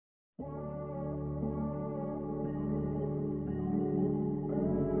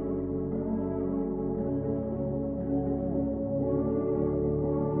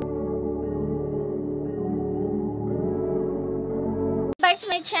to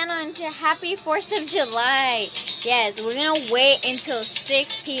my channel and happy 4th of July. Yes, we're gonna wait until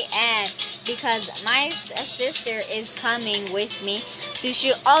 6 p.m. because my sister is coming with me to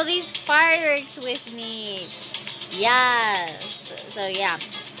shoot all these fireworks with me. Yes, so yeah.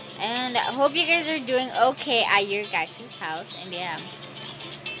 And I hope you guys are doing okay at your guys' house. And yeah,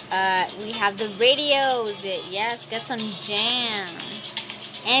 we have the radios. Yes, got some jam.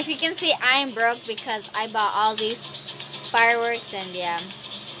 And if you can see, I'm broke because I bought all these fireworks. And yeah,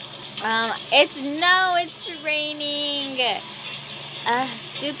 it's raining.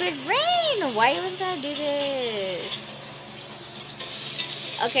 Stupid rain. Why you was gonna do this?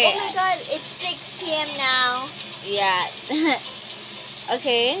 Okay. Oh my god, it's 6 p.m. now. Yeah.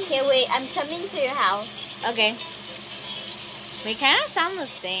 Okay. Okay, wait, I'm coming to your house. Okay. We kind of sound the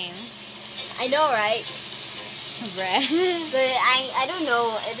same. I know, right? Bruh. But I don't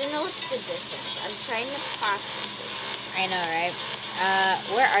know. I don't know what's the difference. I'm trying to process it. I know, right?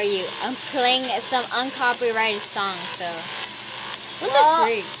 Where are you? I'm playing some uncopyrighted song, so. What the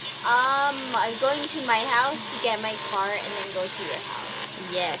freak? I'm going to my house to get my car and then go to your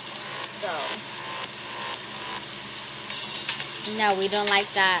house. Yes. So. No, we don't like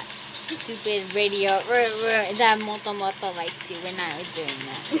that stupid radio. That Moto likes you. We're not doing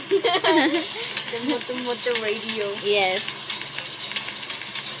that. The Moto radio. Yes.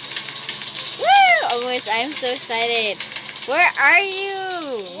 Woo! Oh my gosh, I'm so excited. Where are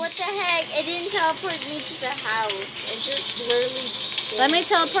you? What the heck? It didn't teleport me to the house. It just literally did. Let me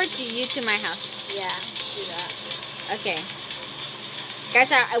teleport you to my house. Yeah, do that. Okay.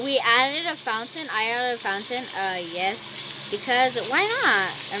 Guys, we added a fountain. I added a fountain. Yes. Because why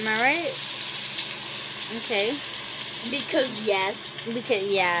not? Am I right? Okay. Because yes. Because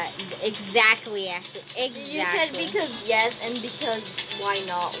yeah, exactly. Actually, exactly. You said because yes and because why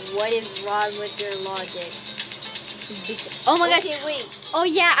not? What is wrong with your logic? Oh my gosh. Okay, wait. Oh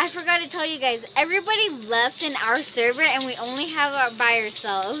yeah, I forgot to tell you guys. Everybody left in our server and we only have our by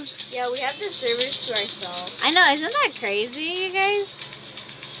ourselves. Yeah, we have the servers to ourselves. I know, isn't that crazy, you guys?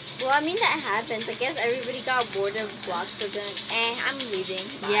 Well, I mean, that happens. I guess everybody got bored of Bloxburg. I'm leaving.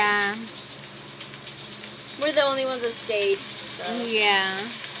 Bye. Yeah. We're the only ones that stayed. So. Yeah.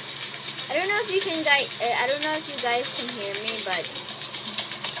 I don't know if you can guys. I don't know if you guys can hear me, but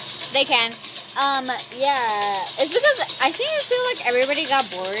they can. Yeah. It's because I feel like everybody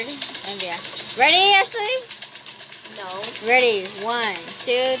got bored. And yeah. Ready, Ashley? No. Ready. 1,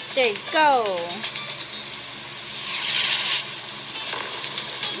 2, 3, go.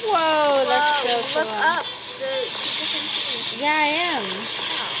 Whoa, that's so cool. Look up so people can see. Yeah, I am.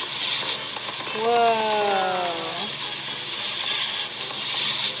 Oh. Whoa.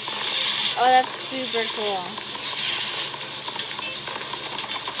 Oh, that's super cool.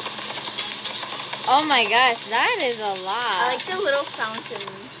 Oh my gosh, that is a lot. I like the little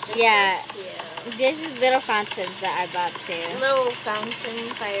fountains. They're yeah. So cute. This is little fountains that I bought too. Little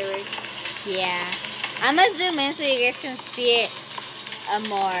fountain fireworks. Yeah. I'm gonna zoom in so you guys can see it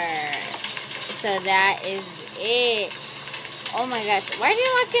more. So that is it. Oh my gosh, why are you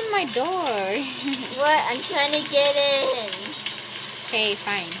locking my door? What? I'm trying to get in. Okay,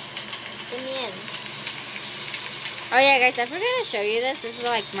 fine. Get me in. Oh yeah, guys, I forgot to show you this. This is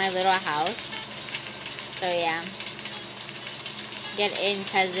like my little house. So yeah. Get in,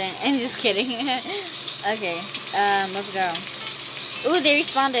 peasant. I'm just kidding. Okay, let's go. Ooh, they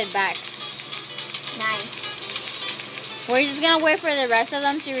responded back. Nice. We're just gonna wait for the rest of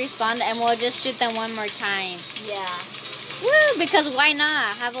them to respond and we'll just shoot them one more time. Yeah. Woo, because why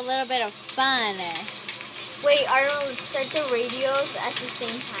not? Have a little bit of fun. Wait, Arnold, let's start the radios at the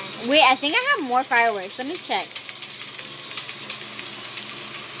same time. Wait, I think I have more fireworks. Let me check.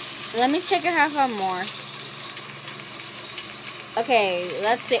 Let me check if I have more. Okay,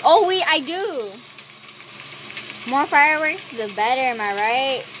 let's see. Oh, wait, I do. More fireworks, the better, am I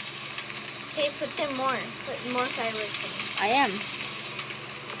right? Okay, put them more. Put more fireworks in. I am.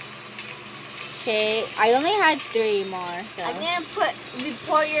 Okay, I only had 3 more. So. I'm gonna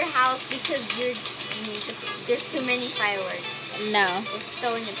report your house because there's too many fireworks. No. It's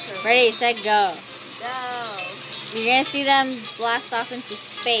so inappropriate. Ready, set, go. Go. You're gonna see them blast off into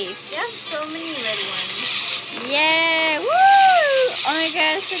space. You have so many red ones. Yeah! Woo! Oh my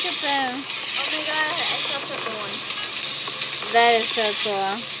gosh, look at them. Oh my god, I saw purple one. That is so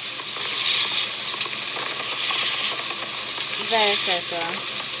cool. That is so cool.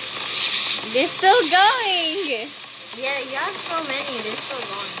 They're still going! Yeah, you have so many. They're still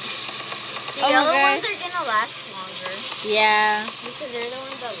going. The Oh my yellow ones gosh. are gonna last longer. Yeah. Because they're the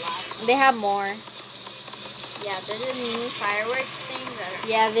ones that last longer. They have more. Yeah, they're the mini fireworks things.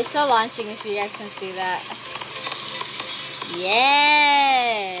 Yeah, they're still launching if you guys can see that.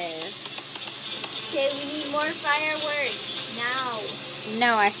 Yes. Okay, we need more fireworks now.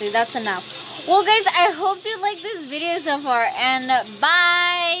 No, actually, that's enough. Well, guys, I hope you like this video so far, and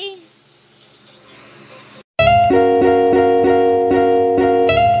bye.